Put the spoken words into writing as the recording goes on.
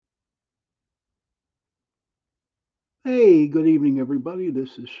Hey, good evening, everybody.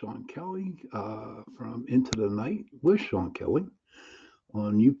 This is Sean Kelly from Into the Night with Sean Kelly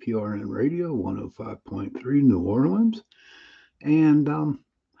on UPRN Radio 105.3 New Orleans. And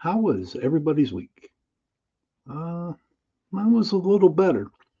how was everybody's week? Uh, Mine was a little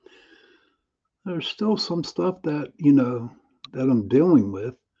better. There's still some stuff that I'm dealing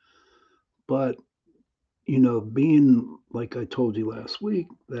with, but, being like I told you last week,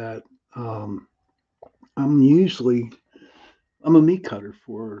 that um, I'm usually I'm a meat cutter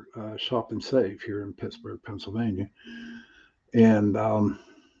for Shop and Save here in Pittsburgh, Pennsylvania. And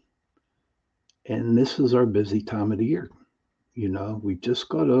this is our busy time of the year. We just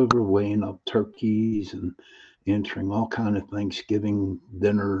got over weighing up turkeys and entering all kind of Thanksgiving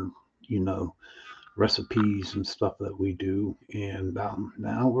dinner, you know, recipes and stuff that we do. And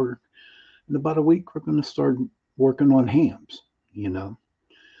now we're in about a week, we're going to start working on hams, you know,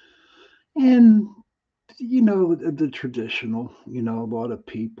 and the traditional. A lot of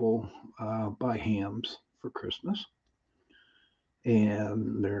people buy hams for Christmas,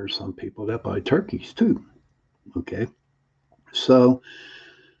 and there are some people that buy turkeys too. Okay, so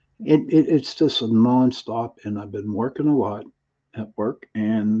it's just a nonstop, and I've been working a lot at work,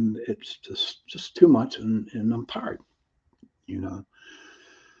 and it's just too much, and I'm tired, you know.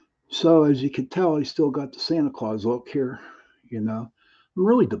 So as you can tell, I still got the Santa Claus look here, you know. I'm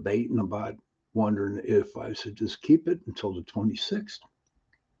really debating about wondering if I should just keep it until the 26th,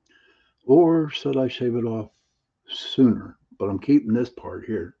 or should I shave it off sooner? But I'm keeping this part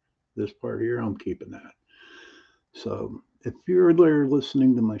here. This part here, I'm keeping that. So if you're there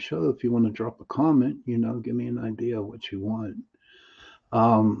listening to my show, if you want to drop a comment, give me an idea of what you want.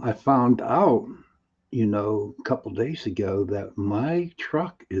 I found out, a couple days ago that my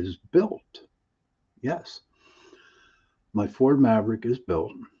truck is built. Yes, my Ford Maverick is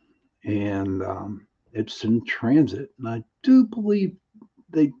built, and it's in transit. And I do believe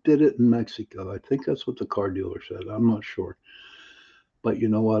they did it in Mexico. I think that's what the car dealer said. I'm not sure. But you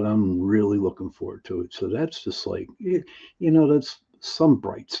know what? I'm really looking forward to it. So that's just like, that's some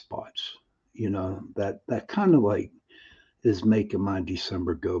bright spots, that kind of like is making my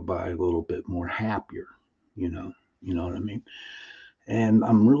December go by a little bit more happier, you know, you know what I mean? And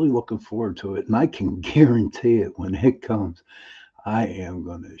I'm really looking forward to it. And I can guarantee it when it comes. I am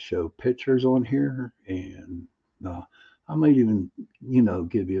going to show pictures on here, and uh, I might even,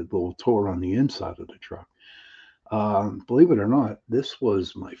 give you a little tour on the inside of the truck. Believe it or not, this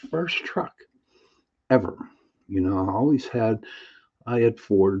was my first truck ever. I had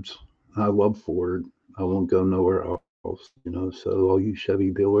Fords. I love Ford. I won't go nowhere else. So all you Chevy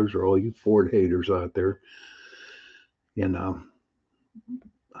dealers or all you Ford haters out there, you know,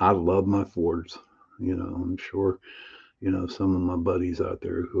 I love my Fords. I'm sure, some of my buddies out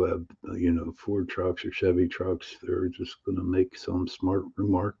there who have, Ford trucks or Chevy trucks, they're just going to make some smart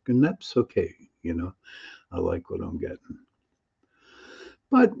remark, and that's okay. You know, I like what I'm getting.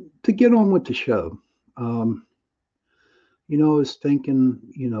 But to get on with the show, um, I was thinking,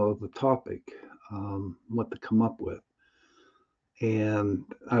 of a topic, what to come up with. And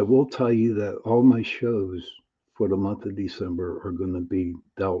I will tell you that all my shows for the month of December are going to be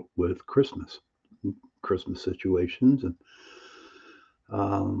dealt with Christmas situations, and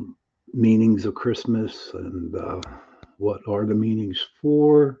um, meanings of Christmas, and what are the meanings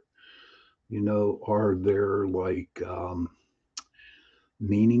for. Are there like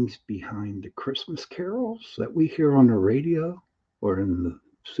meanings behind the Christmas carols that we hear on the radio or in the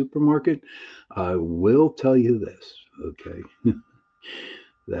supermarket? I will tell you this, okay,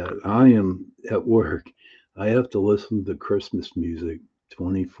 that I am at work. I have to listen to Christmas music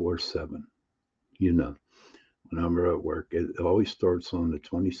 24/7. You know, when I'm at work, it always starts on the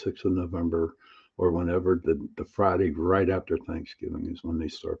 26th of November, or whenever the Friday right after Thanksgiving is when they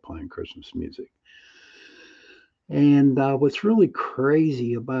start playing Christmas music. And what's really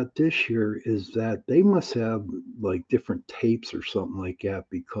crazy about this year is that they must have like different tapes or something like that,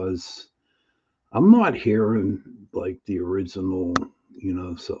 because I'm not hearing like the original,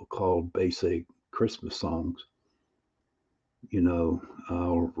 so called basic Christmas songs,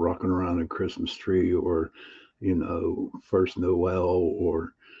 rocking around a Christmas tree, or, First Noel,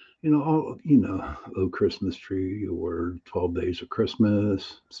 or, Oh Christmas Tree, or 12 Days of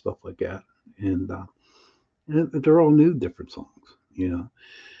Christmas, stuff like that. And they're all new, different songs,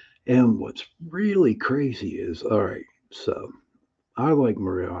 And what's really crazy is, all right, so I like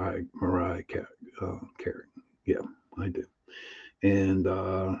Carey. Yeah, I do. And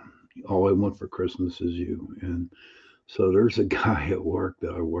All I Want for Christmas Is You. And so there's a guy at work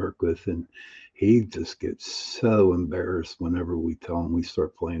that I work with, and he just gets so embarrassed whenever we tell him we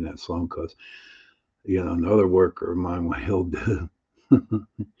start playing that song, because Another worker of mine, what he'll do,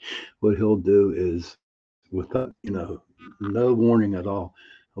 what he'll do is without, no warning at all,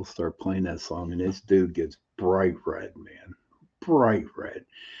 he'll start playing that song, and this dude gets bright red, man, bright red,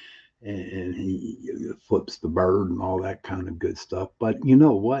 and he flips the bird and all that kind of good stuff. But you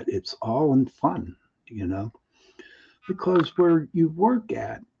know what? It's all in fun, you know, because where you work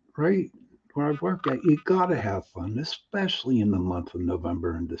at, right? Where I work at, you gotta have fun, especially in the month of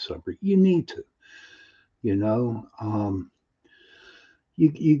November and December. You need to, you know.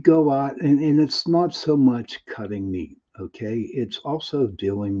 You go out, and it's not so much cutting meat, okay? It's also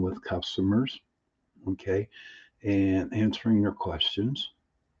dealing with customers, okay, and answering their questions,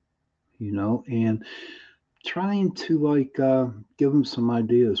 and trying to like give them some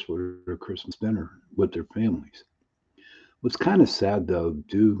ideas for their Christmas dinner with their families. What's kind of sad though,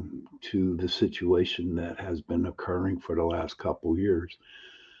 due to the situation that has been occurring for the last couple years,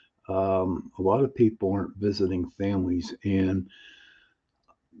 a lot of people aren't visiting families and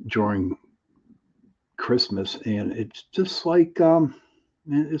during Christmas, and it's just like man,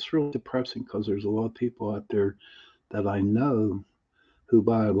 it's really depressing because there's a lot of people out there that I know who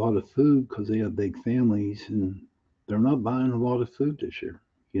buy a lot of food because they have big families, and they're not buying a lot of food this year.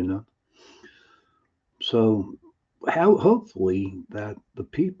 You know, so how hopefully that the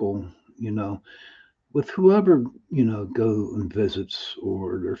people, you know, with whoever go and visits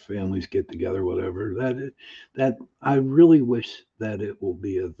or their families get together, whatever that I really wish that it will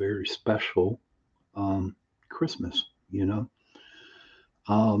be a very special Christmas. You know,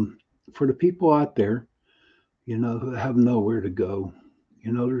 um, for the people out there, who have nowhere to go,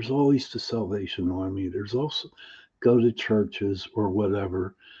 there's always the Salvation Army. There's also go to churches or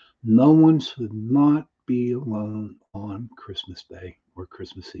whatever. No one should not be alone on Christmas Day or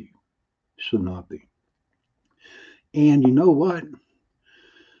Christmas Eve. Should not be. And you know what?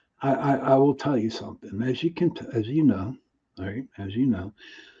 I will tell you something. As you know, all right, as you know,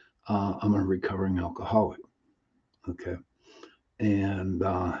 I'm a recovering alcoholic. Okay, and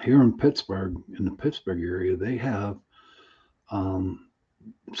here in Pittsburgh, in the Pittsburgh area, they have um,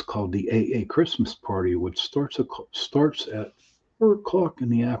 it's called the AA Christmas Party, which starts at 4 o'clock in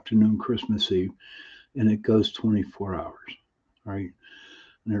the afternoon, Christmas Eve, and it goes 24 hours. Right,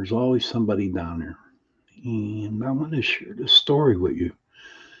 and there's always somebody down there, and I want to share this story with you.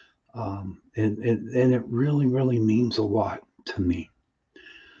 And it really, really means a lot to me.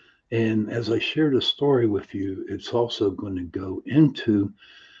 And as I share the story with you, it's also going to go into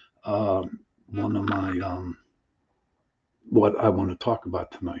one of my what I want to talk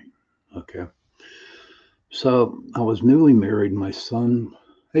about tonight. Okay. So I was newly married. My son,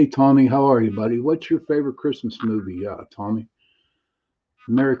 hey Tommy, how are you, buddy? What's your favorite Christmas movie? Yeah, Tommy.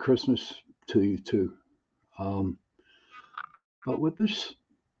 Merry Christmas to you too. Um, but with this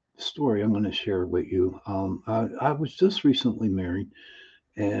story, I'm going to share with you. I was just recently married,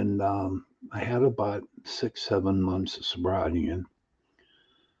 and I had about 6, 7 months of sobriety in.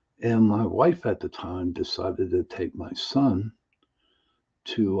 And my wife at the time decided to take my son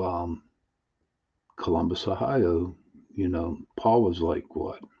to Columbus, Ohio. Paul was like,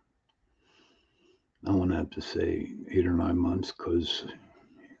 what? I want to have to say 8 or 9 months because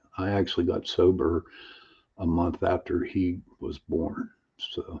I actually got sober a month after he was born.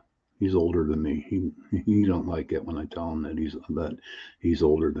 So he's older than me. He don't like it when I tell him that he's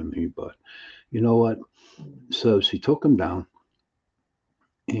older than me. But you know what? So she took him down,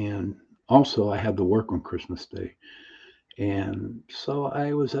 and also I had to work on Christmas Day. And so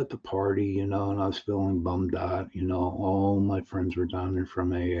I was at the party, and I was feeling bummed out. All my friends were down there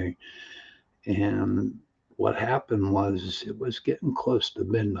from AA. And what happened was it was getting close to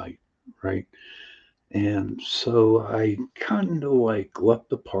midnight, right? And so I kind of like left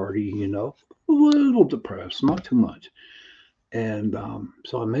the party, a little depressed, not too much. And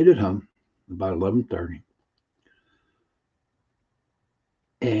so I made it home about 11:30,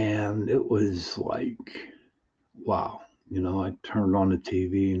 and it was like, wow. I turned on the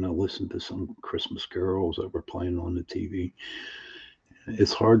TV and I listened to some Christmas carols that were playing on the TV.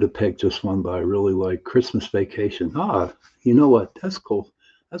 It's hard to pick just one, but I really like Christmas Vacation. You know what? That's cool.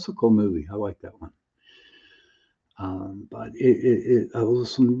 That's a cool movie. I like that one. But I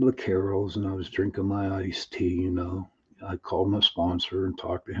listened to the carols and I was drinking my iced tea. I called my sponsor and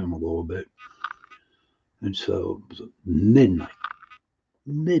talked to him a little bit. And so it was midnight.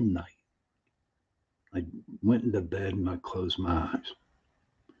 Midnight. I went into bed and I closed my eyes.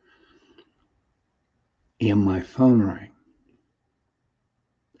 And my phone rang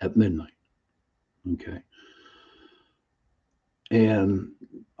at midnight. Okay. And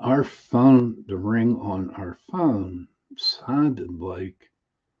the ring on our phone sounded like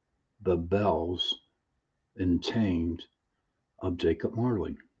the bells in chains of Jacob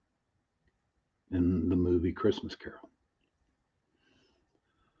Marley in the movie Christmas Carol.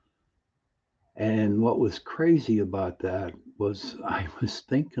 And what was crazy about that was I was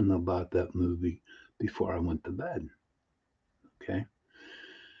thinking about that movie before I went to bed. Okay.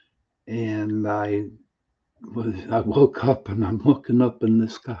 And I woke up and I'm looking up in the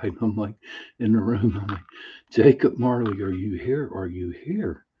sky and I'm like in the room, I'm like, Jacob Marley, are you here? Are you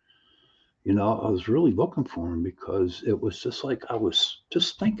here? I was really looking for him because it was just like I was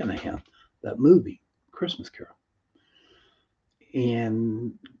just thinking of him, that movie, Christmas Carol.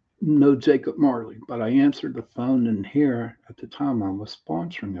 And no Jacob Marley, but I answered the phone, and here at the time I was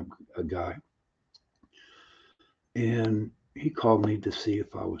sponsoring a guy, and he called me to see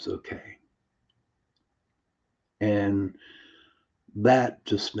if I was okay. And that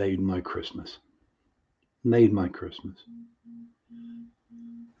just made my Christmas. Made my Christmas.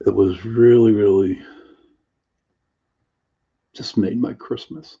 It was really, really just made my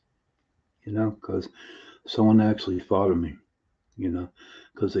Christmas, because someone actually thought of me,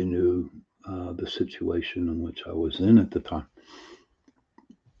 because they knew the situation in which I was in at the time.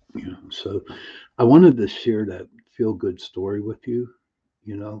 So I wanted to share that feel good story with you,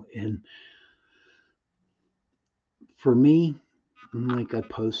 and for me, like I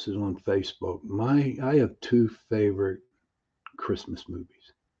posted on Facebook, I have two favorite Christmas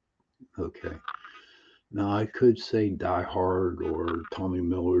movies. Okay. Now I could say Die Hard or Tommy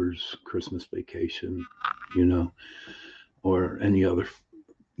Miller's Christmas Vacation, you know, or any other,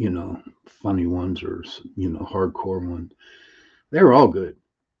 you know, funny ones or hardcore ones. They're all good,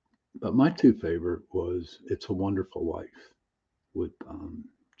 but my two favorite was It's a Wonderful Life with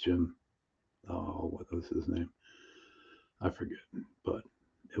Jim. Oh, what was his name? I forget, but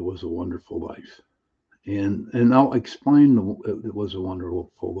it was a wonderful life. And I'll explain it was a wonderful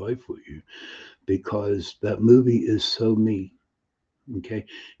life with you because that movie is so me. Okay,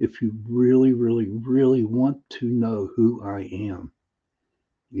 if you really, really, really want to know who I am,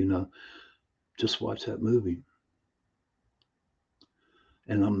 you know, just watch that movie,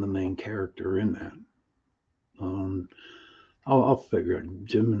 and I'm the main character in that. Um, I'll figure it.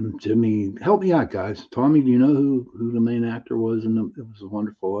 Jimmy, help me out, guys. Tommy, do you know who the main actor was in It Was a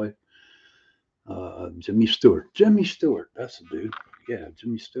Wonderful Life? Jimmy Stewart. Jimmy Stewart. That's the dude. Yeah,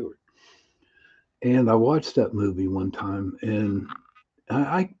 Jimmy Stewart. And I watched that movie one time, and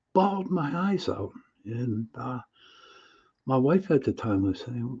I bawled my eyes out. And my wife at the time was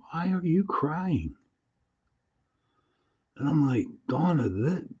saying, "Why are you crying?" And I'm like,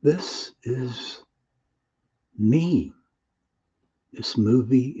 "Donna, this is me. This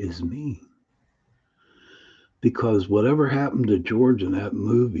movie is me." Because whatever happened to George in that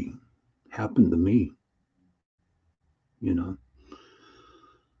movie happened to me. You know,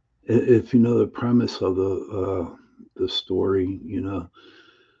 if you know the premise of the story,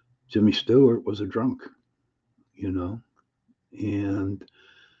 Jimmy Stewart was a drunk. You know, and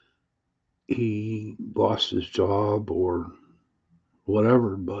he lost his job or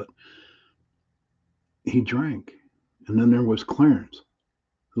whatever, but he drank. And then there was Clarence,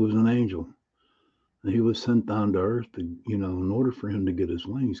 who was an angel. And he was sent down to earth to, in order for him to get his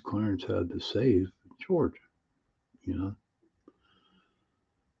wings, Clarence had to save George, you know.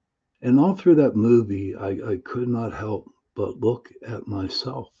 And all through that movie, I could not help but look at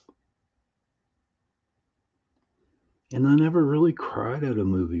myself. And I never really cried at a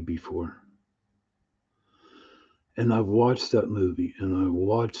movie before. And I've watched that movie and I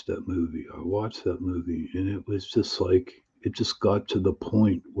watched that movie. I watched that movie. And it was just like, it just got to the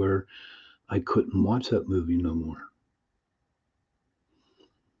point where I couldn't watch that movie no more.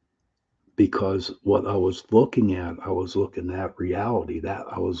 Because what I was looking at reality, that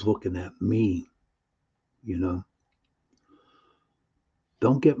I was looking at me, you know.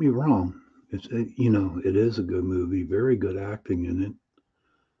 Don't get me wrong. It is a good movie, very good acting in it.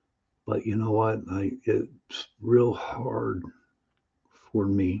 But you know what? It's real hard for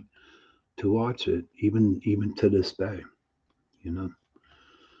me to watch it, even to this day, you know.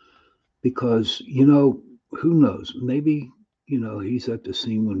 Because, who knows? Maybe, he's at the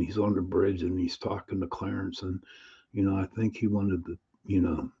scene when he's on the bridge and he's talking to Clarence and, I think he wanted to,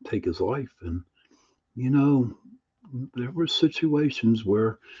 take his life. And, you know, there were situations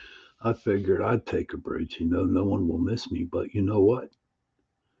where I figured I'd take a bridge, no one will miss me. But you know what?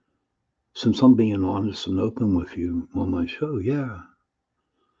 Since I'm being honest and open with you on my show, yeah,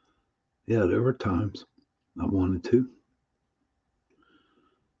 there were times I wanted to.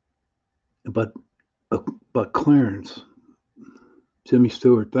 But, uh, but Clarence, Jimmy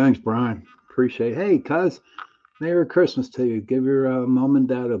Stewart, thanks, Brian. Appreciate it. Hey, cuz, Merry Christmas to you. Give your mom and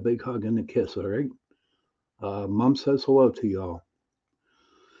dad a big hug and a kiss, all right? Mom says hello to y'all.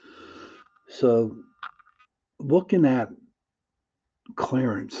 So, looking at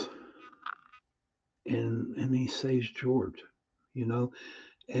Clarence, and he saves George, you know,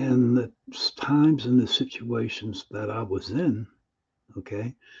 and the times and the situations that I was in,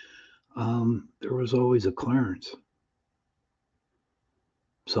 okay, there was always a Clarence.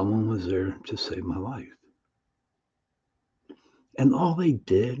 Someone was there to save my life. And all they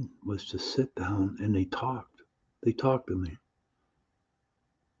did was just sit down and they talked. They talked to me,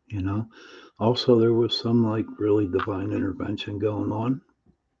 you know. Also, there was some like really divine intervention going on,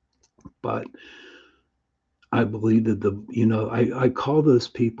 but I believe that I call those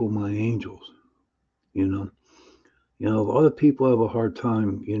people my angels, you know. A lot of people have a hard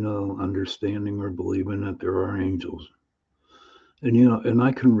time, understanding or believing that there are angels. And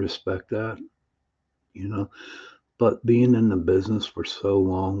I can respect that, you know, but being in the business for so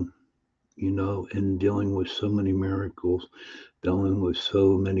long, and dealing with so many miracles, dealing with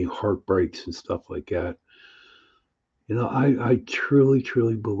so many heartbreaks and stuff like that, I truly,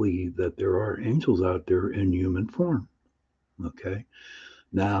 truly believe that there are angels out there in human form. Okay.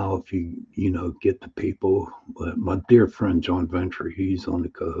 Now, if get the people, my dear friend John Ventry, he's on the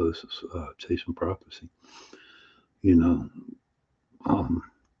co-host of Chasing Prophecy. You know, um,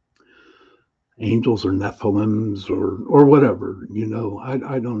 angels or Nephilims or whatever.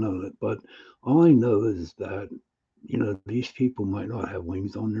 I don't know that, but all I know is that these people might not have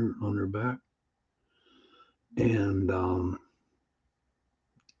wings on their back, and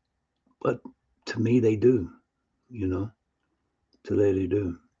but to me they do. You know, today they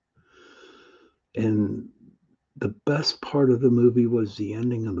do. And the best part of the movie was the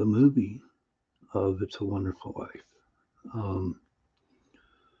ending of the movie of It's a Wonderful Life. Um,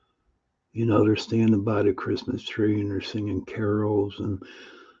 they're standing by the Christmas tree and they're singing carols, and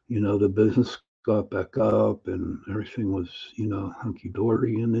the business got back up and everything was, hunky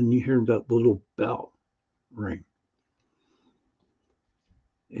dory. And then you hear that little bell ring.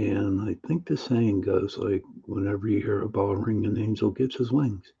 And I think the saying goes like, whenever you hear a bell ring, an angel gets his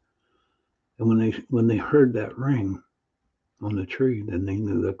wings. And when they heard that ring on the tree, then they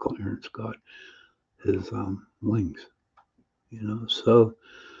knew that Clarence got his wings. So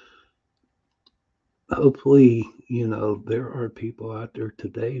hopefully, there are people out there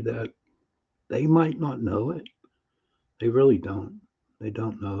today that they might not know it. They really don't. They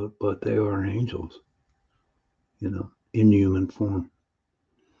don't know it, but they are angels, in human form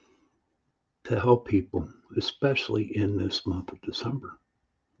to help people, especially in this month of December,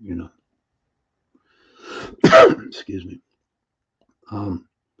 you know. Excuse me. Um,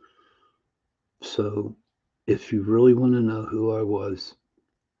 so if you really want to know who I was,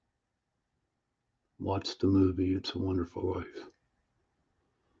 watch the movie It's a Wonderful Life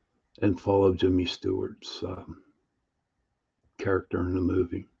and follow Jimmy Stewart's character in the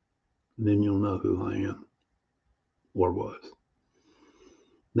movie. And then you'll know who I am or was.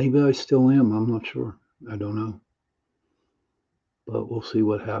 Maybe I still am. I'm not sure. I don't know. But we'll see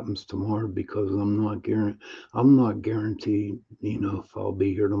what happens tomorrow because I'm not guaranteed, if I'll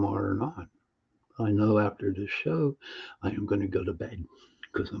be here tomorrow or not. I know after this show, I am going to go to bed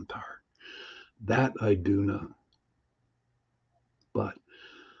because I'm tired. That I do know. But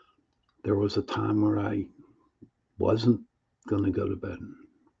there was a time where I wasn't going to go to bed.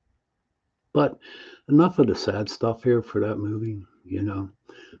 But enough of the sad stuff here for that movie.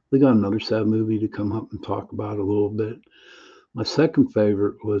 We got another sad movie to come up and talk about a little bit. My second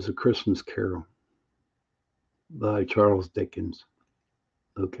favorite was A Christmas Carol by Charles Dickens.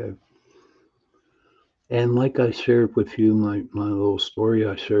 Okay. And like I shared with you, my little story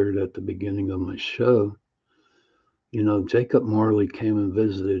I shared at the beginning of my show, Jacob Marley came and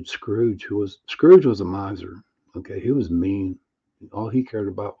visited Scrooge, Scrooge was a miser. Okay. He was mean. All he cared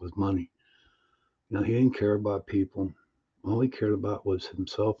about was money. He didn't care about people. All he cared about was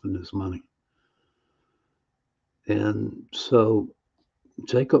himself and his money. And so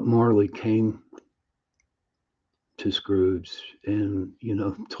Jacob Marley came to Scrooge and,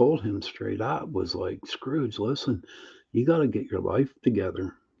 told him straight out, was like, Scrooge, listen, you got to get your life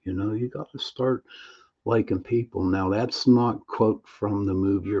together. You got to start liking people. Now, that's not quote from the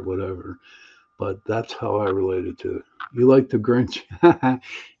movie or whatever, but that's how I related to it. You like the Grinch?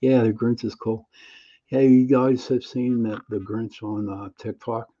 Yeah, the Grinch is cool. Hey, you guys have seen that the Grinch on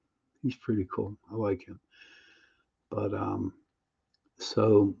TikTok? He's pretty cool. I like him. But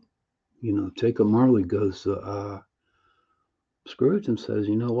so Jacob Marley goes to Scrooge and says,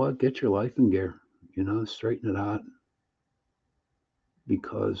 you know what? Get your life in gear. Straighten it out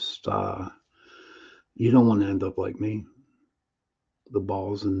because you don't want to end up like me. the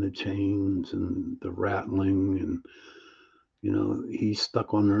balls and the chains and the rattling, and he's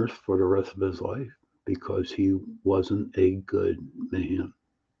stuck on earth for the rest of his life because he wasn't a good man.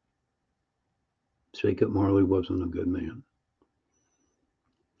 Jacob Marley wasn't a good man.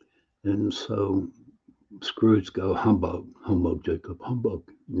 And so Scrooge go, humbug, humbug, Jacob, humbug.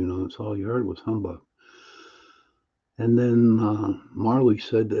 That's all you heard was humbug. And then Marley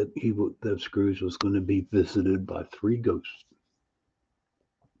said that that Scrooge was going to be visited by 3 ghosts.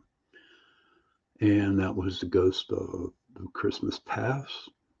 And that was the ghost of the Christmas past,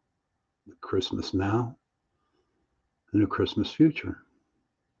 the Christmas now, and the Christmas future.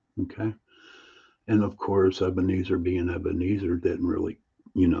 Okay. And of course, Ebenezer being Ebenezer didn't really,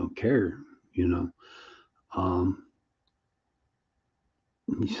 care, you know. Um,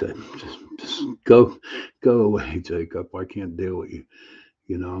 he said, just go away, Jacob. I can't deal with you.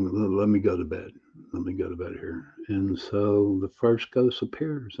 Let me go to bed. Let me go to bed here. And so the first ghost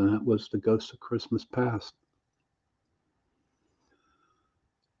appears, and that was the ghost of Christmas past.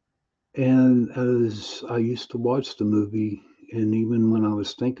 And as I used to watch the movie, and even when I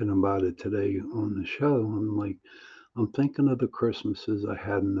was thinking about it today on the show, I'm thinking of the Christmases I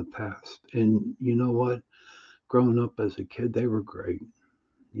had in the past. And you know what? Growing up as a kid, they were great.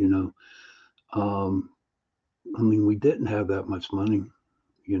 You know, um, we didn't have that much money.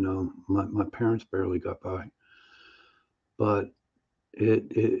 My parents barely got by, but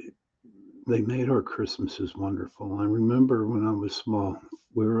it they made our Christmases wonderful. I remember when I was small,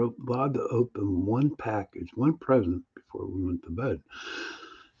 we were allowed to open one package, one present before we went to bed.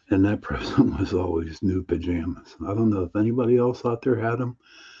 And that present was always new pajamas. I don't know if anybody else out there had them,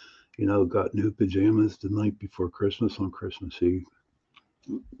 got new pajamas the night before Christmas on Christmas Eve.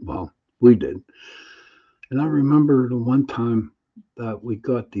 Well, we did. And I remember the one time that we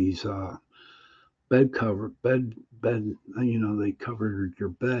got these bed, they covered your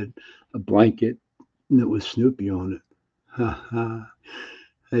bed, a blanket, and it was Snoopy on it.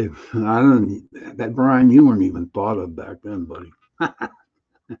 Hey, I don't that Brian, you weren't even thought of back then, buddy.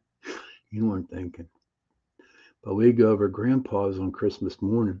 You weren't thinking. But we go over Grandpa's on Christmas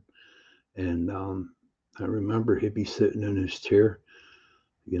morning, and I remember he'd be sitting in his chair,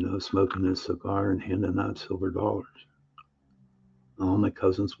 smoking his cigar and handing out silver dollars. All my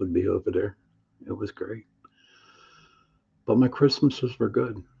cousins would be over there. It was great. But my Christmases were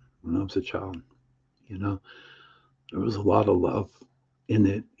good when I was a child. You know, there was a lot of love in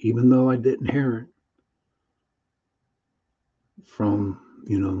it, even though I didn't hear it from,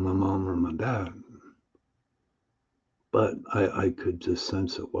 my mom or my dad. But I could just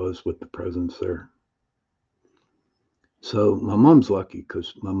sense it was with the presence there. So my mom's lucky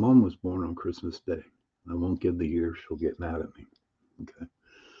because my mom was born on Christmas Day. I won't give the year; she'll get mad at me. Okay.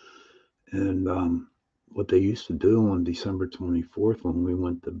 And what they used to do on December 24th when we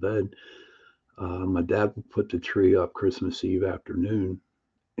went to bed, my dad would put the tree up Christmas Eve afternoon,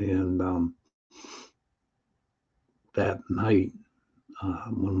 and that night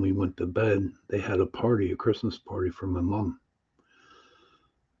when we went to bed, they had a Christmas party for my mom,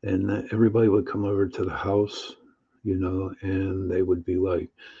 and everybody would come over to the house, and they would be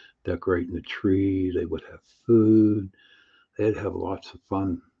like decorating the tree. They would have food. They'd have lots of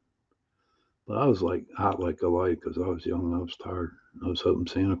fun. But I was like hot like a light because I was young and I was tired. I was hoping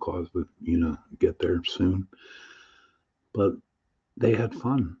Santa Claus would, get there soon. But they had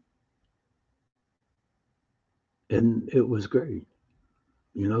fun, and it was great,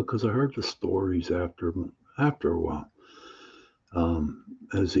 because I heard the stories after a while.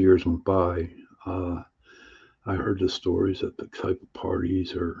 As the years went by, I heard the stories at the type of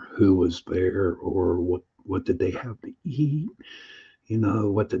parties or who was there or what did they have to eat,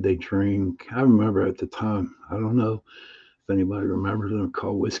 what did they drink. I remember at the time, I don't know if anybody remembers them,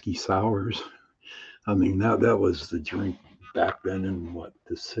 called whiskey sours. I mean, that was the drink back then in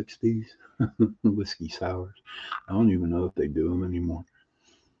the 60s, whiskey sours. I don't even know if they do them anymore.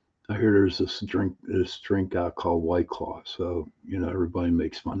 I hear there's this drink called White Claw. So, everybody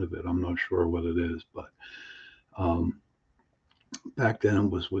makes fun of it. I'm not sure what it is, but um, back then it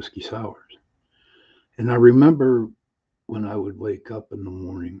was whiskey sours. And I remember when I would wake up in the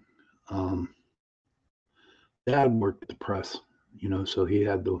morning, um, Dad worked at the press, so he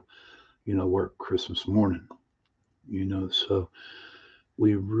had to, work Christmas morning, so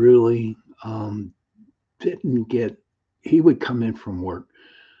we really didn't get, he would come in from work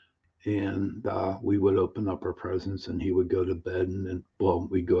and we would open up our presents and he would go to bed and then, well,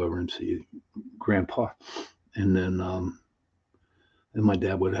 we'd go over and see Grandpa. And then, and my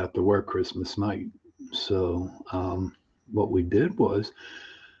dad would have to work Christmas night. So what we did was,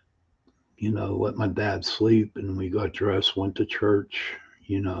 let my dad sleep, and we got dressed, went to church,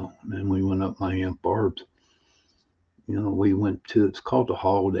 and then we went up my Aunt Barb's. We went to, it's called the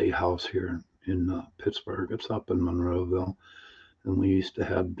Holiday House here in Pittsburgh. It's up in Monroeville. And we used to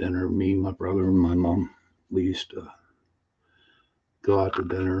have dinner, me, my brother, and my mom. We used to go out to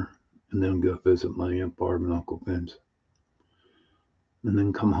dinner and then go visit my Aunt Barb and Uncle Vince and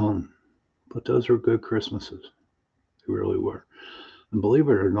then come home. But those were good Christmases. They really were. And believe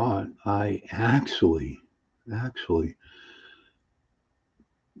it or not, I actually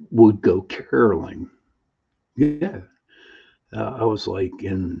would go caroling. Yeah. I was like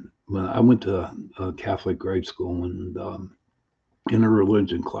when I went to a Catholic grade school, and in a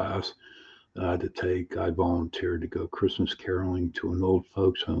religion class that I had to take, I volunteered to go Christmas caroling to an old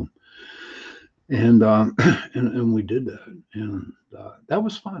folks home. And and we did that, and that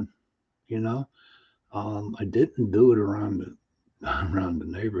was fun. You know, I didn't do it around the around the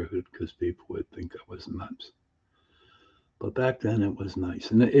neighborhood because people would think I was nuts. But back then it was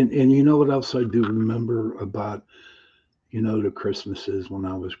nice. And you know what else I do remember about the Christmases when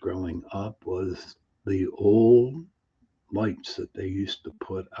I was growing up was the old lights that they used to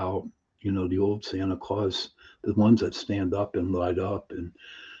put out. The old Santa Claus, the ones that stand up and light up, and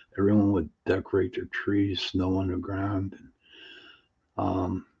everyone would decorate their trees, snow on the ground,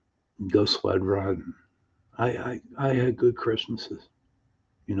 and go sled riding. I had good Christmases,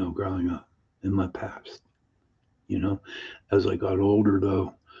 growing up in my past. You know, as I got older,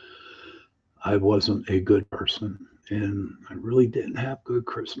 though, I wasn't a good person, and I really didn't have good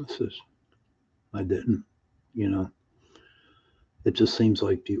Christmases. I didn't. You know, it just seems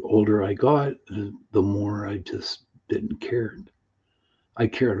like the older I got, the more I just didn't care. I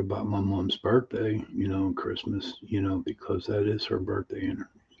cared about my mom's birthday, Christmas, because that is her birthday, and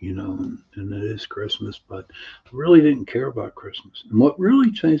it is Christmas, but I really didn't care about Christmas. And what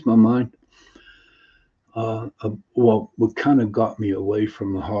really changed my mind, well, what kind of got me away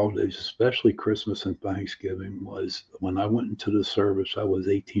from the holidays, especially Christmas and Thanksgiving, was when I went into the service. I was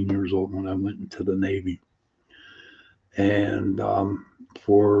 18 years old when I went into the Navy. And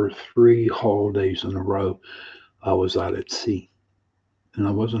for 3 holidays in a row, I was out at sea and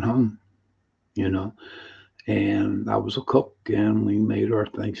I wasn't home, you know. And I was a cook, and we made our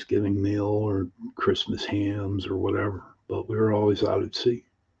Thanksgiving meal or Christmas hams or whatever. But we were always out at sea,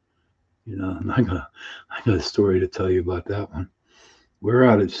 And I got a story to tell you about that one. We're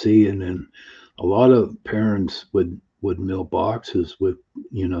out at sea, and then a lot of parents would mail boxes with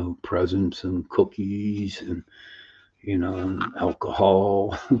presents and cookies and and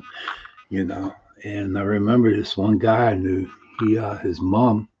alcohol, you know. And I remember this one guy I knew. His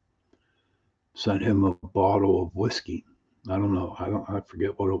mom sent him a bottle of whiskey. I don't know. I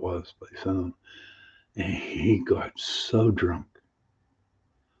forget what it was, but he sent him, and he got so drunk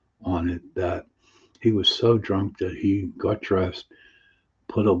on it that he was so drunk that he got dressed,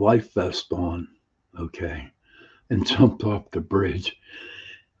 put a life vest on, okay, and jumped off the bridge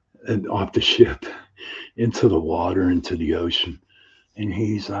and off the ship into the water, into the ocean. And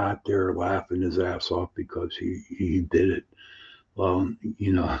he's out there laughing his ass off because he did it. Well,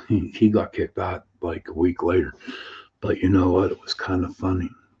 he got kicked out like a week later. But you know what? It was kind of funny.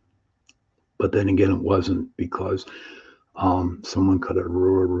 But then again, it wasn't because someone could have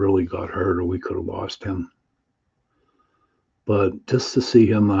really got hurt, or we could have lost him. But just to see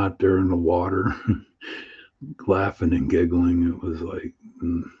him out there in the water, laughing and giggling, it was like,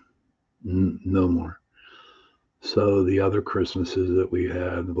 no more. So the other Christmases that we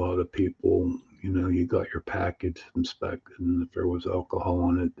had, a lot of people, you got your package inspected, and if there was alcohol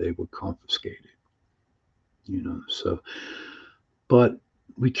on it, they would confiscate it. So, but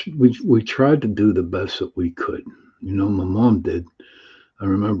we tried to do the best that we could. My mom did. I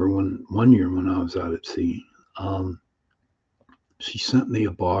remember one year when I was out at sea, um, she sent me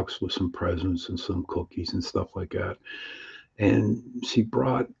a box with some presents and some cookies and stuff like that, and she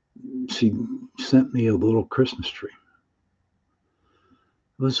sent me a little Christmas tree.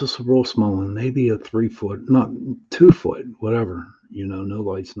 It was just a real small one, maybe a 3 foot, not 2 foot, whatever. No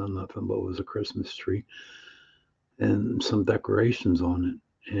lights, no nothing, but it was a Christmas tree and some decorations on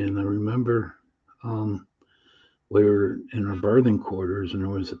it. And I remember we were in our berthing quarters, and there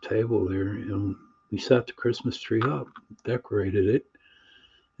was a table there, and we set the Christmas tree up, decorated it.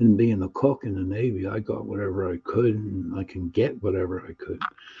 And being a cook in the Navy, I got whatever I could, and I can get whatever I could.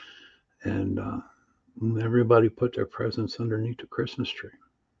 And everybody put their presents underneath the Christmas tree,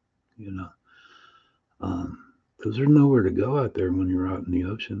 you know. Because there's nowhere to go out there when you're out in the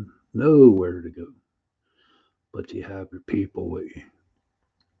ocean. Nowhere to go. But you have your people with you,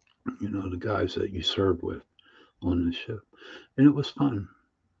 the guys that you serve with on the ship. And it was fun.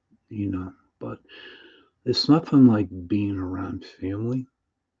 you know. But it's nothing like being around family,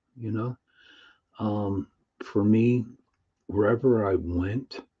 you know. Um, for me, wherever I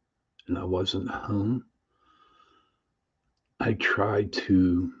went and I wasn't home, I tried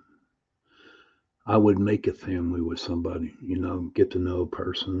to I would make a family with somebody, get to know a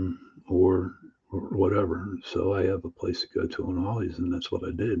person or whatever. So I have a place to go to and always, and that's what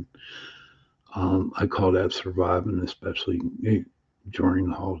I did. I call that surviving, especially during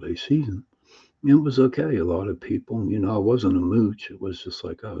the holiday season. It was okay. A lot of people, I wasn't a mooch. It was just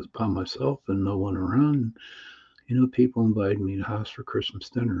like I was by myself and no one around. People invited me to the house for Christmas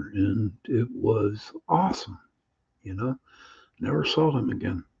dinner, and it was awesome. You know, never saw them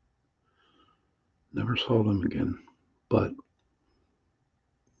again. Never saw them again. But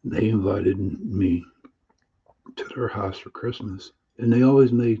they invited me to their house for Christmas, and they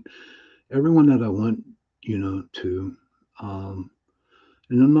always made everyone that I went, to, um,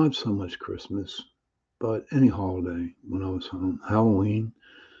 and not so much Christmas, but any holiday when I was home, Halloween,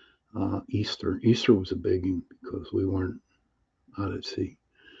 Easter. Easter was a biggie because we weren't out at sea.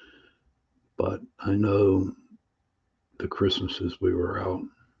 But I know the Christmases we were out.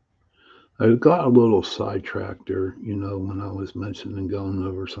 I got a little sidetracked there, when I was mentioning going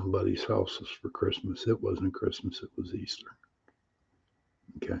over somebody's houses for Christmas. It wasn't Christmas, it was Easter.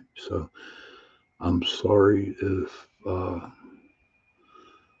 Okay, so I'm sorry if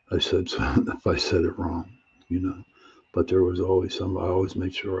I said it wrong, you know. But there was always I always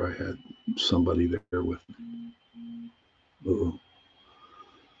made sure I had somebody there with me.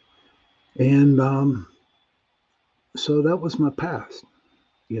 And so that was my past,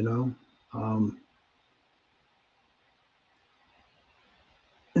 you know. Um,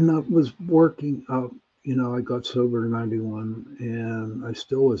 and I was working out. I got sober in '91, and I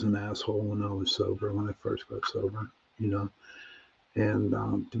still was an asshole when I was sober. When I first got sober, you know. And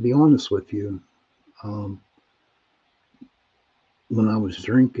to be honest with you, um, when I was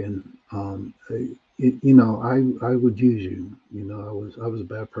drinking, I would use you. I was a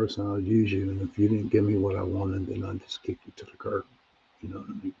bad person. I would use you, and if you didn't give me what I wanted, then I'd just kick you to the curb. You know what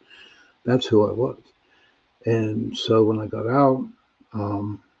I mean? That's who I was. And so when I got out,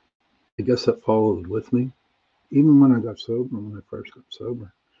 um, I guess that followed with me. Even when I got sober, when I first got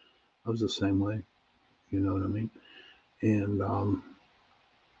sober, I was the same way. You know what I mean? And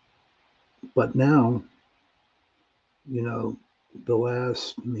but now, you know, the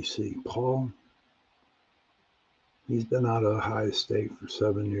last let me see, Paul. He's been out of Ohio State for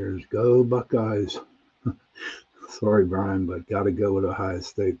 7 years. Go Buckeyes! Sorry, Brian, but got to go with Ohio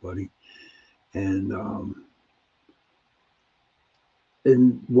State, buddy. And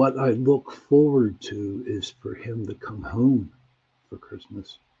what I look forward to is for him to come home for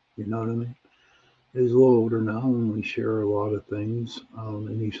Christmas. You know what I mean? He's a little older now, and we share a lot of things.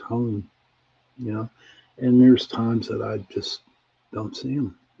 And he's home, you know. And there's times that I just don't see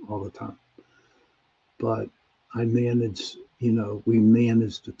him all the time. But I manage, we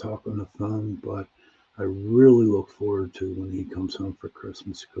manage to talk on the phone, but I really look forward to when he comes home for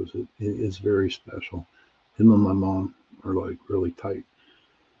Christmas because it is very special. Him and my mom are like really tight.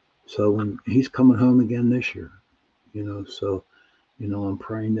 So when he's coming home again this year, so I'm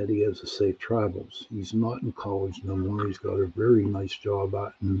praying that he has a safe travels. He's not in college no more. He's got a very nice job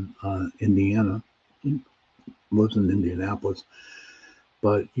out in Indiana. He lives in Indianapolis,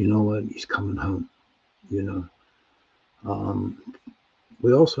 but you know what? He's coming home. You know, um,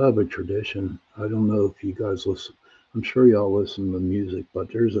 we also have a tradition. I don't know if you guys listen. I'm sure y'all listen to music,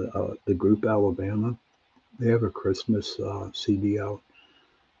 but there's the group Alabama. They have a Christmas CD out,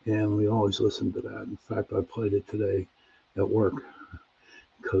 and we always listen to that. In fact, I played it today at work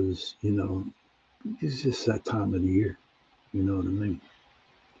because it's just that time of the year. You know what I mean?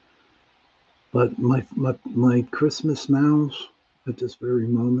 But my Christmas nows at this very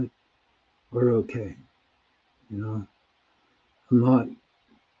moment are okay. You know, I'm not.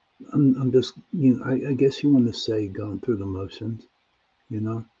 I'm just. I guess you want to say going through the motions. You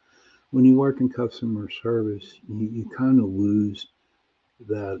know, when you work in customer service, you kind of lose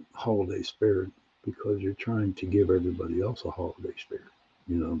that holiday spirit because you're trying to give everybody else a holiday spirit.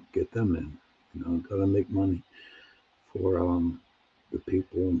 Get them in. Got to make money for the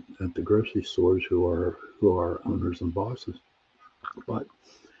people at the grocery stores who are owners and bosses. But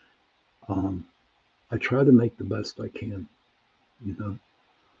um, I try to make the best I can. You know,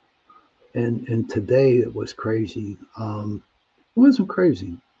 and today it was crazy. It wasn't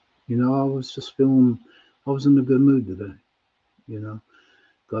crazy. I was just feeling. I was in a good mood today. You know,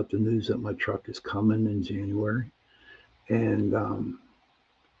 got the news that my truck is coming in January, and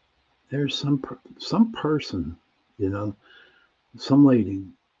there's some person, you know, some lady.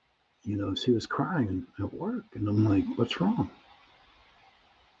 she was crying at work. And I'm like, what's wrong?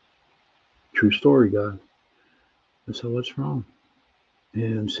 True story, guy. I said, what's wrong?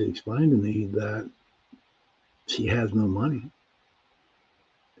 And she explained to me that she has no money.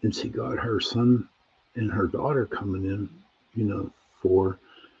 And she got her son and her daughter coming in, for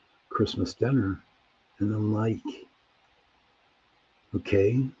Christmas dinner. And I'm like,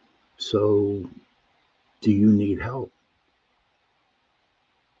 okay, so do you need help?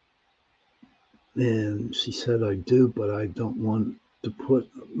 And she said, I do, but I don't want to put,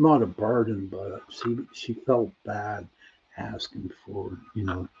 not a burden, but she felt bad asking for,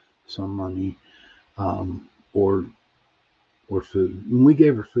 some money, um, or, or food. And we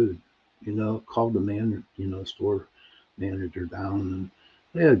gave her food, called the store manager down, and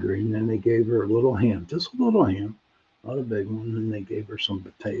they agreed. And then they gave her a little ham, just a little ham, not a big one. And they gave her some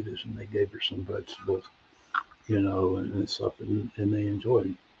potatoes, and they gave her some vegetables, and stuff, and they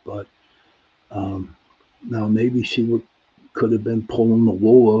enjoyed it. But um, now maybe could have been pulling the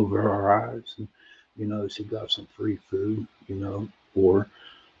wool over her eyes, and she got some free food, or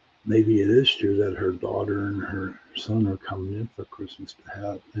maybe it is true that her daughter and her son are coming in for Christmas to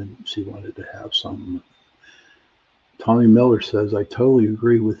have, and she wanted to have some. Tommy Miller says, I totally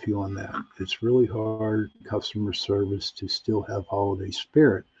agree with you on that. It's really hard customer service to still have holiday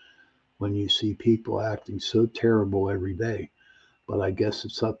spirit when you see people acting so terrible every day. But I guess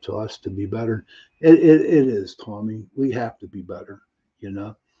it's up to us to be better. It is, Tommy. We have to be better. You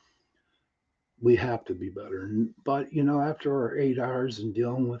know, we have to be better. But after our 8 hours in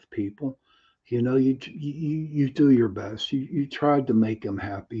dealing with people, you do your best. You tried to make them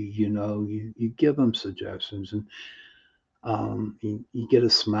happy. You give them suggestions, and you get a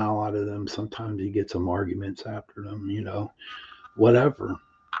smile out of them. Sometimes you get some arguments after them. Whatever.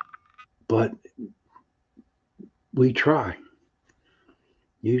 But we try.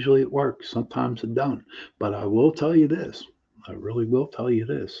 Usually it works. Sometimes it don't. But I will tell you this. I really will tell you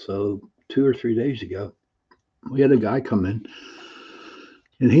this. So 2 or 3 days ago, we had a guy come in,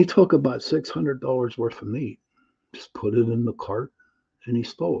 and he took about $600 worth of meat, just put it in the cart, and he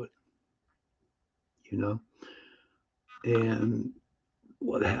stole it. You know, and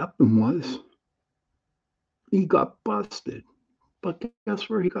what happened was he got busted. But guess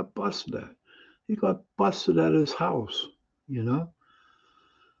where he got busted at? He got busted at his house. You know,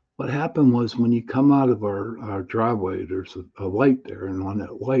 what happened was when you come out of our driveway, there's a light there, and on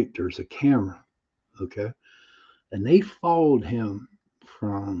that light, there's a camera. Okay. And they followed him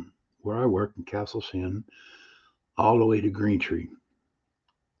from where I work in Castle Shannon all the way to Green Tree,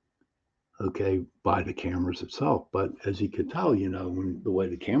 okay, by the cameras itself. But as you could tell, when the way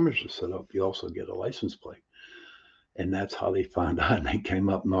the cameras are set up, you also get a license plate. And that's how they found out. And they came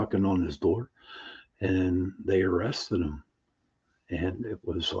up knocking on his door, and they arrested him. And it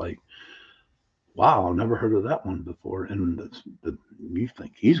was like, wow, I never heard of that one before. And you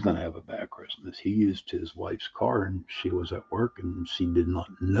think he's going to have a bad Christmas. He used his wife's car, and she was at work, and she did not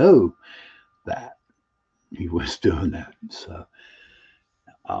know that he was doing that. So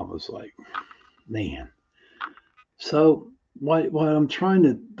I was like, man. So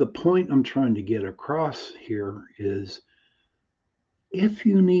the point I'm trying to get across here is, if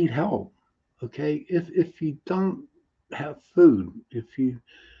you need help, okay, if you don't have food, if you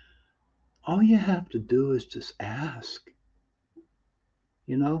all you have to do is just ask,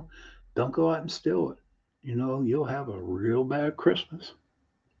 you know, don't go out and steal it. You'll have a real bad Christmas.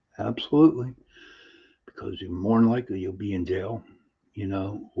 Absolutely. Because you're more than likely you'll be in jail,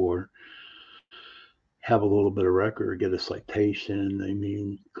 or have a little bit of record or get a citation. I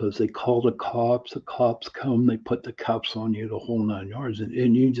mean, because they call the cops come, they put the cuffs on you, the whole 9 yards,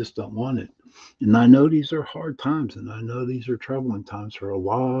 and you just don't want it. And I know these are hard times, and I know these are troubling times for a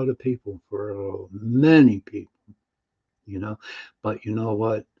lot of people, for many people, you know. But you know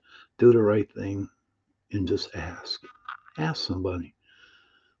what? Do the right thing and just ask. Ask somebody.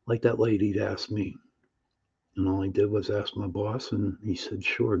 Like that lady asked me. And all I did was ask my boss, and he said,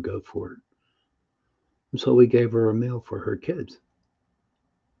 sure, go for it. And so we gave her a meal for her kids.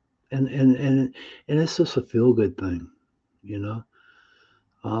 And it's just a feel good thing, you know.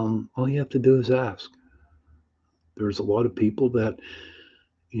 All you have to do is ask. There's a lot of people that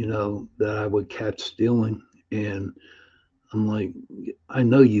that I would catch stealing, and I'm like, I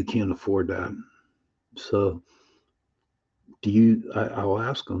know you can't afford that. So I'll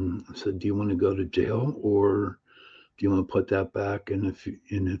ask them. I said, do you want to go to jail, or do you want to put that back? And if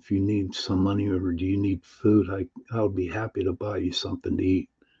you need some money, or do you need food, I'll be happy to buy you something to eat.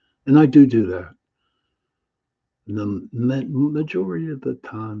 And I do that. The majority of the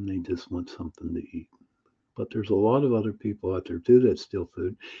time, they just want something to eat. But there's a lot of other people out there too that steal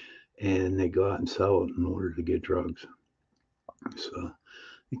food. and they go out and sell it in order to get drugs. So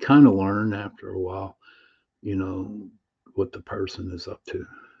you kind of learn after a while, you know, what the person is up to.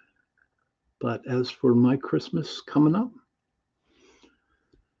 But as for my Christmas coming up,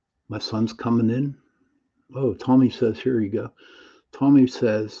 my son's coming in. Oh, Tommy says, here you go. Tommy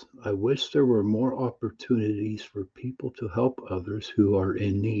says, I wish there were more opportunities for people to help others who are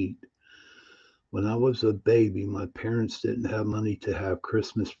in need. When I was a baby, my parents didn't have money to have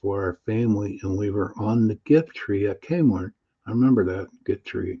Christmas for our family, and we were on the gift tree at Kmart. I remember that gift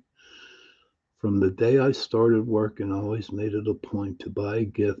tree. From the day I started working, I always made it a point to buy a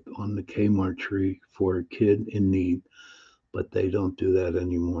gift on the Kmart tree for a kid in need, but they don't do that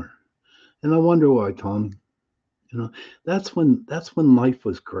anymore. And I wonder why, Tom. You know, that's when life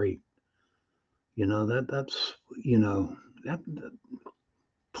was great. You know, that's you know, that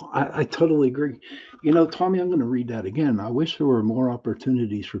I totally agree. You know, Tommy, I'm going to read that again. I wish there were more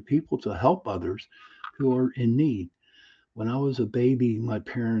opportunities for people to help others who are in need. When I was a baby, my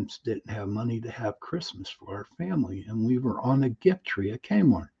parents didn't have money to have Christmas for our family, and we were on a gift tree at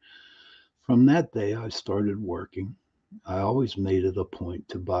Kmart. From that day, I started working. I always made it a point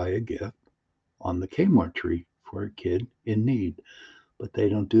to buy a gift on the Kmart tree for a kid in need, but they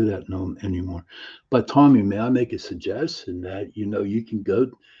don't do that no anymore. But Tommy, may I make a suggestion that you can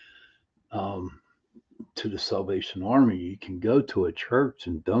go um, to the Salvation Army? You can go to a church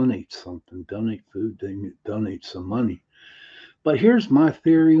and donate something, donate food, donate some money. But here's my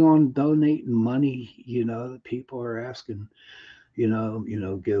theory on donating money. People are asking, give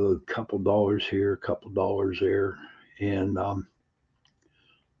a couple dollars here, a couple dollars there, and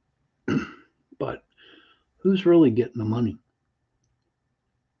but who's really getting the money?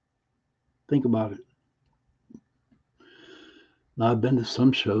 Think about it. Now, I've been to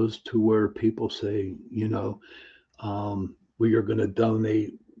some shows to where people say, we are going to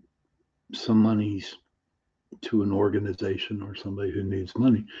donate some monies to an organization or somebody who needs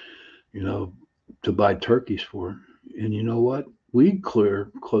money, you know, to buy turkeys for. And you know what? We clear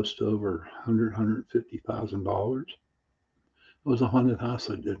close to over $150,000. It was a haunted house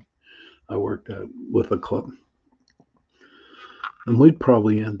I did. I worked at with a club, and we'd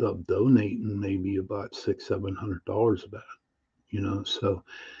probably end up donating maybe about $600-700 of that. So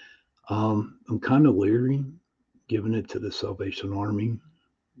I'm kind of leery giving it to the Salvation Army,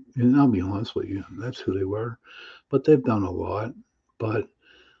 and I'll be honest with you, that's who they were. But they've done a lot. But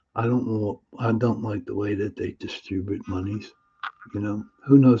I don't like the way that they distribute monies.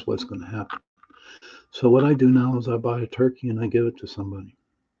 Who knows what's going to happen. So what I do now is I buy a turkey and I give it to somebody.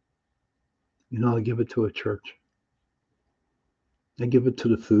 I give it to a church. I give it to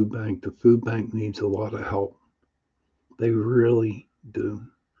the food bank. The food bank needs a lot of help. They really do.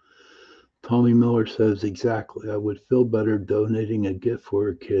 Tommy Miller says, exactly. I would feel better donating a gift for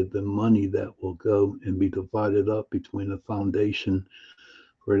a kid than money that will go and be divided up between a foundation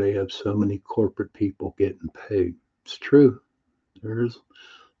where they have so many corporate people getting paid. It's true. There's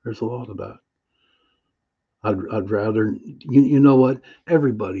a lot of that. I'd rather, you know what?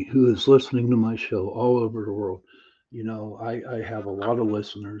 Everybody who is listening to my show all over the world, I have a lot of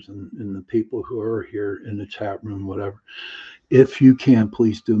listeners and the people who are here in the chat room, whatever. If you can,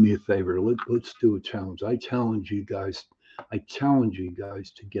 please do me a favor. Let's do a challenge. I challenge you guys. I challenge you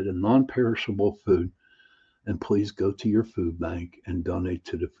guys to get a non-perishable food, and please go to your food bank and donate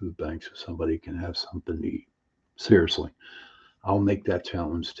to the food bank so somebody can have something to eat. Seriously, I'll make that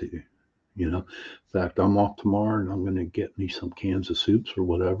challenge to you. In fact, I'm off tomorrow and I'm going to get me some cans of soups or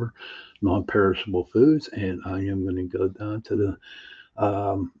whatever, non-perishable foods, and I am going to go down to the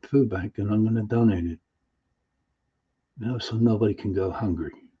food bank and I'm going to donate it. So nobody can go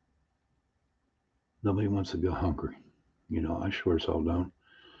hungry. Nobody wants to go hungry. I sure as hell don't.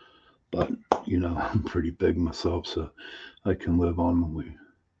 But, I'm pretty big myself, so I can live on my way.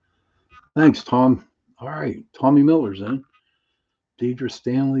 Thanks, Tom. All right, Tommy Miller's in. Deidre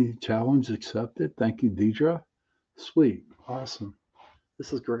Stanley challenge accepted. Thank you, Deidre. Sweet. Awesome.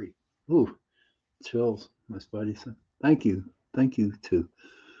 This is great. Ooh, chills. My spidey sense. Thank you. Thank you, too.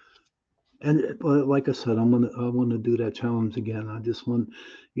 And like I said, I want to do that challenge again. I just want,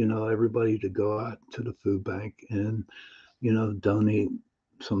 everybody to go out to the food bank and, donate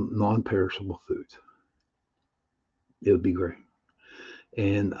some non-perishable foods. It would be great.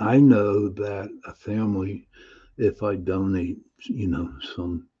 And I know that a family, if I donate,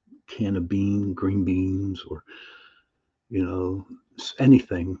 some can of green beans, or,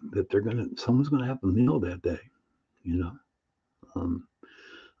 anything, that someone's gonna have a meal that day. You know, um,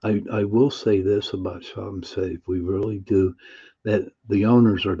 I will say this about Shop and Save. We really do that. The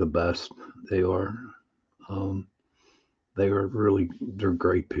owners are the best. They are. Um, they're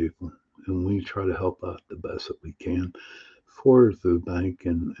great people, and we try to help out the best that we can for the food bank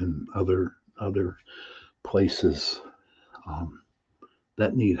and other places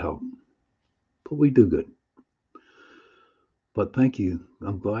that need help. But we do good. But thank you.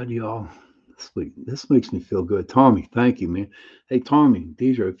 I'm glad y'all. Sweet. This makes me feel good. Tommy, thank you, man. Hey, Tommy,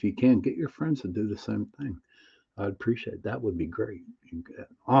 Deidre, if you can, get your friends to do the same thing. I'd appreciate it. That would be great.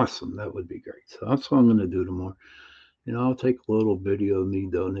 Awesome. That would be great. So that's what I'm going to do tomorrow. I'll take a little video of me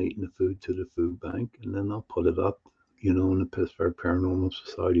donating the food to the food bank, and then I'll put it up, on the Pittsburgh Paranormal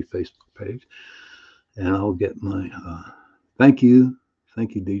Society Facebook page. And I'll get my thank you.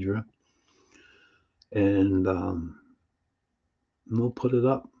 Thank you, Deidre. And we'll put it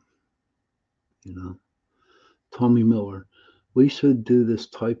up, you know. Tommy Miller, we should do this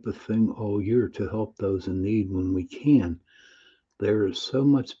type of thing all year to help those in need when we can. There is so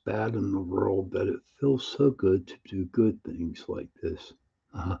much bad in the world that it feels so good to do good things like this.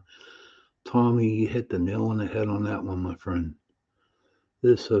 Uh, Tommy, you hit the nail on the head on that one, my friend.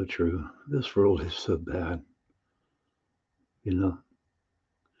 This is so true. This world is so bad, you know.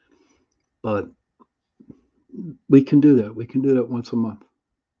 But we can do that. We can do that once a month.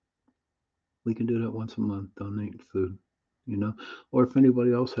 We can do that once a month, donate food, Or if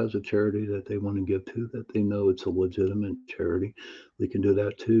anybody else has a charity that they want to give to that they know it's a legitimate charity, we can do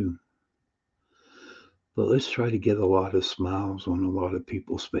that too. But let's try to get a lot of smiles on a lot of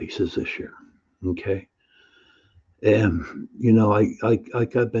people's faces this year. Okay. And,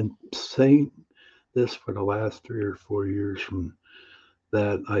 like I've been saying this for the last 3 or 4 years from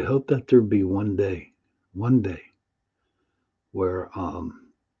that I hope that there be one day where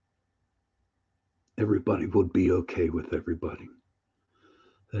everybody would be okay with everybody,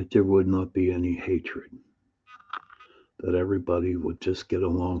 that there would not be any hatred, that everybody would just get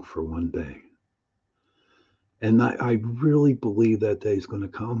along for one day. And I really believe that day is going to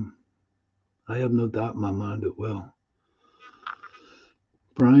come. I have no doubt in my mind it will.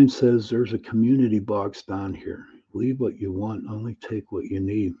 Brian says there's a community box down here. Leave what you want, only take what you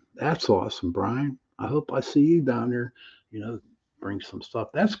need. That's awesome, Brian. I hope I see you down there. Bring some stuff.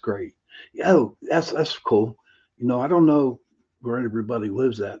 That's great. Yeah, that's cool. I don't know where everybody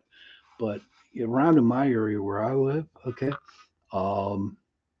lives at, but around in my area where I live, okay, um,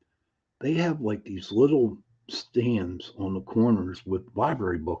 they have like these little stands on the corners with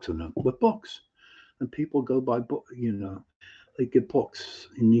library books in them, with books, and people go buy book. They get books,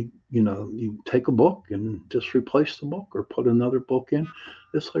 and you take a book and just replace the book or put another book in.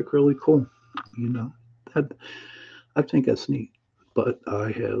 It's like really cool. You know, that I think that's neat. But I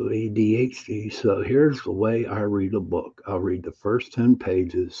have ADHD, so here's the way I read a book. I'll read the first 10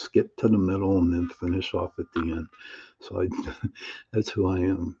 pages, skip to the middle, and then finish off at the end. So that's who I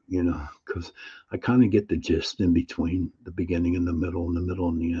am, because I kind of get the gist in between the beginning and the middle and the middle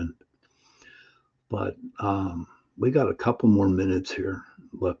and the end. But we got a couple more minutes here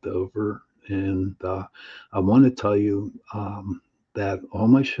left over. And I want to tell you that all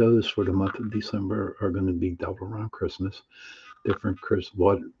my shows for the month of December are going to be double around Christmas. Different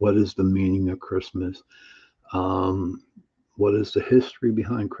Christmas. What is the meaning of Christmas? What is the history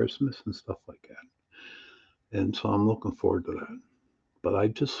behind Christmas and stuff like that. And so I'm looking forward to that. But I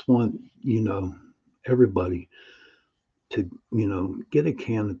just want everybody to get a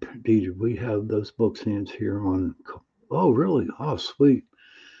can of Deidre. We have those book stands here on. Oh, really? Oh, sweet.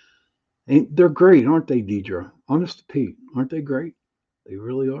 They're great, aren't they, Deidre? Honest to Pete, aren't they great? They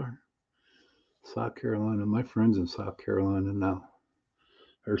really are. South Carolina. My friend's in South Carolina now.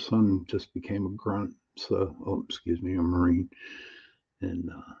 Her son just became a grunt. So, excuse me, a Marine. And,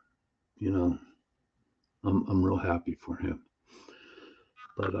 I'm real happy for him.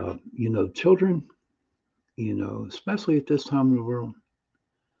 But, children, especially at this time of the world,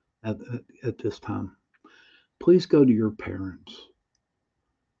 at this time, please go to your parents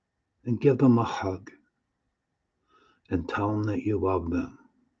and give them a hug and tell them that you love them.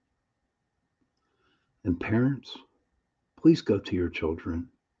 And parents, please go to your children,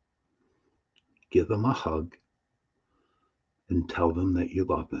 give them a hug, and tell them that you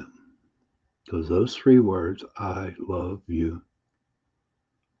love them. Because those 3 words, I love you,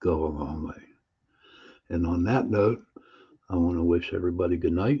 go a long way. And on that note, I want to wish everybody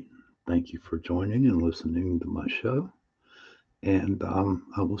good night. Thank you for joining and listening to my show. And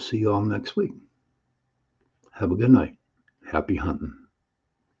I will see you all next week. Have a good night. Happy hunting.